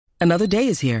Another day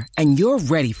is here, and you're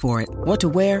ready for it. What to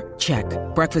wear? Check.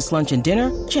 Breakfast, lunch, and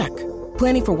dinner? Check.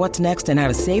 Planning for what's next and how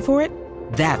to save for it?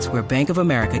 That's where Bank of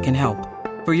America can help.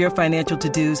 For your financial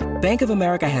to-dos, Bank of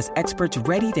America has experts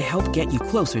ready to help get you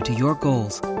closer to your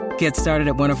goals. Get started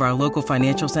at one of our local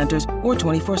financial centers or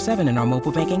 24/7 in our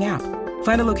mobile banking app.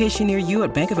 Find a location near you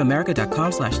at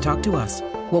bankofamerica.com/talktous.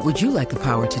 What would you like the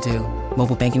power to do?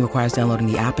 Mobile banking requires downloading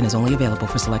the app and is only available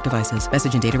for select devices.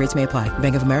 Message and data rates may apply.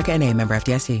 Bank of America N.A., member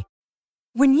FDIC.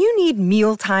 When you need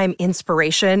mealtime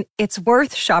inspiration, it's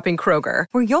worth shopping Kroger,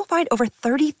 where you'll find over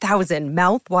 30,000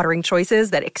 mouth-watering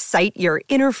choices that excite your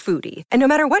inner foodie. And no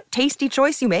matter what tasty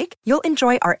choice you make, you'll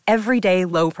enjoy our everyday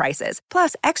low prices,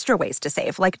 plus extra ways to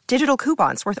save, like digital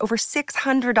coupons worth over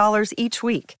 $600 each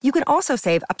week. You can also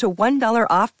save up to $1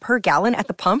 off per gallon at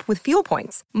the pump with fuel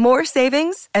points. More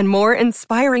savings and more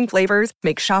inspiring flavors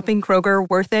make shopping Kroger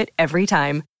worth it every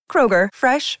time. Kroger,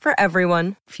 fresh for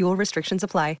everyone. Fuel restrictions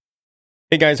apply.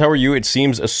 Hey guys, how are you? It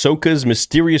seems Ahsoka's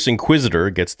mysterious Inquisitor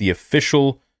gets the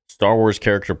official Star Wars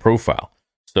character profile.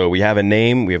 So we have a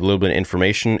name, we have a little bit of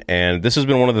information, and this has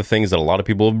been one of the things that a lot of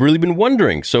people have really been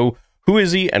wondering. So who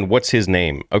is he and what's his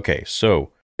name? Okay,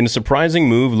 so in a surprising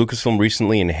move, Lucasfilm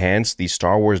recently enhanced the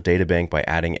Star Wars databank by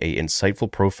adding an insightful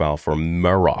profile for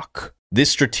Marok. This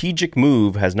strategic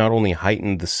move has not only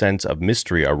heightened the sense of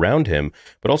mystery around him,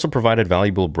 but also provided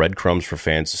valuable breadcrumbs for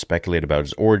fans to speculate about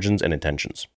his origins and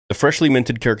intentions. The freshly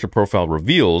minted character profile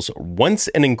reveals, once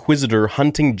an Inquisitor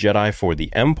hunting Jedi for the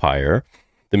Empire,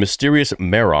 the mysterious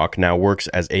Marok now works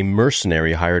as a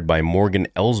mercenary hired by Morgan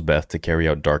Elsbeth to carry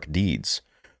out dark deeds.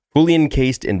 Fully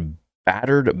encased in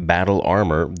battered battle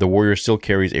armor, the warrior still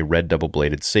carries a red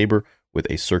double-bladed saber with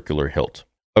a circular hilt.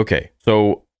 Okay,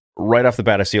 so right off the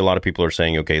bat, I see a lot of people are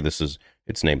saying, okay,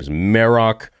 its name is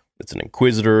Marok, it's an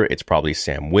Inquisitor, it's probably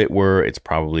Sam Witwer, it's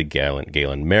probably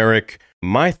Galen Merrick.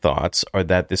 My thoughts are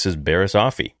that this is Barriss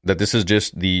Offee, that this is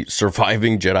just the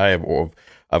surviving Jedi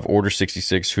of Order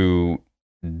 66 who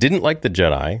didn't like the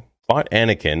Jedi, fought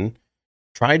Anakin,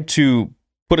 tried to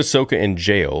put Ahsoka in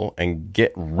jail and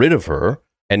get rid of her,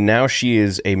 and now she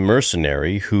is a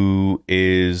mercenary who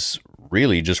is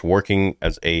really just working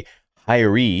as a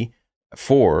hiree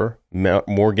for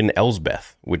Morgan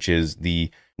Elsbeth, which is the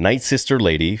Night Sister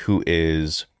lady who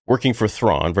is working for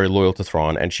Thrawn, very loyal to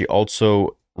Thrawn, and she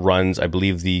also runs, I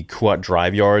believe, the Kuat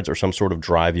drive yards or some sort of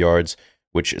drive yards,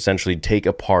 which essentially take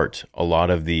apart a lot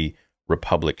of the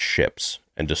Republic ships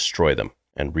and destroy them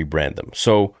and rebrand them.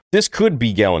 So this could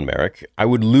be Galen Merrick. I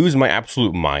would lose my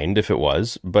absolute mind if it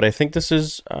was, but I think this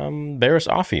is Barriss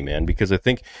Offee, man, because I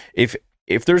think if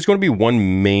there's going to be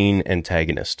one main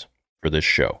antagonist for this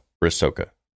show, for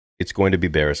Ahsoka, it's going to be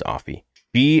Barriss Offee.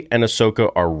 She and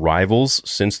Ahsoka are rivals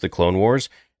since the Clone Wars,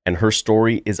 and her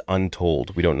story is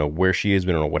untold. We don't know where she is.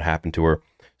 We don't know what happened to her.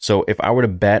 So if I were to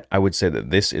bet, I would say that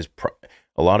this is...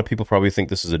 a lot of people probably think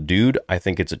this is a dude. I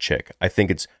think it's a chick. I think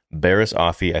it's Barriss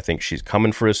Offee. I think she's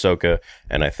coming for Ahsoka,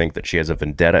 and I think that she has a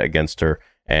vendetta against her.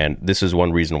 And this is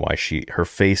one reason why her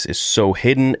face is so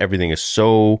hidden. Everything is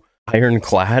so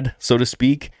ironclad, so to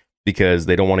speak, because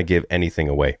they don't want to give anything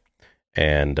away.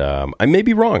 And I may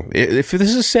be wrong. If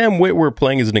this is Sam Witwer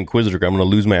playing as an Inquisitor, I'm going to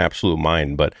lose my absolute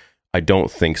mind, but I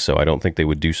don't think so. I don't think they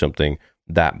would do something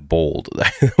that bold.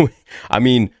 I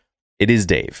mean, it is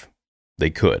Dave. They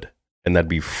could, and that'd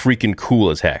be freaking cool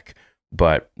as heck.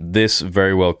 But this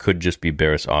very well could just be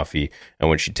Barriss Offee, and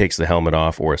when she takes the helmet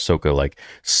off, or Ahsoka like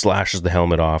slashes the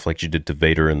helmet off like she did to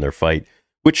Vader in their fight,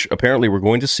 which apparently we're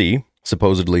going to see.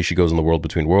 Supposedly she goes in the world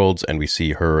between worlds, and we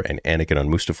see her and Anakin on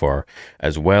Mustafar,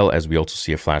 as well as we also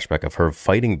see a flashback of her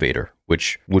fighting Vader,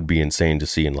 which would be insane to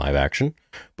see in live action.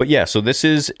 But yeah, so this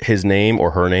is his name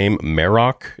or her name,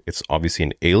 Marok. It's obviously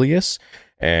an alias,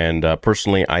 and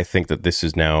personally, I think that this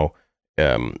is now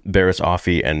Barriss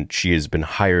Offee, and she has been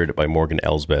hired by Morgan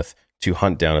Elsbeth to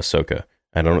hunt down Ahsoka.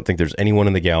 I don't think there's anyone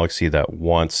in the galaxy that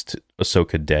wants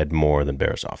Ahsoka dead more than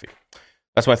Barriss Offee.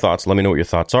 That's my thoughts. Let me know what your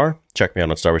thoughts are. Check me out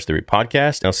on Star Wars Theory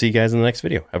Podcast, and I'll see you guys in the next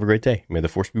video. Have a great day. May the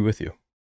Force be with you.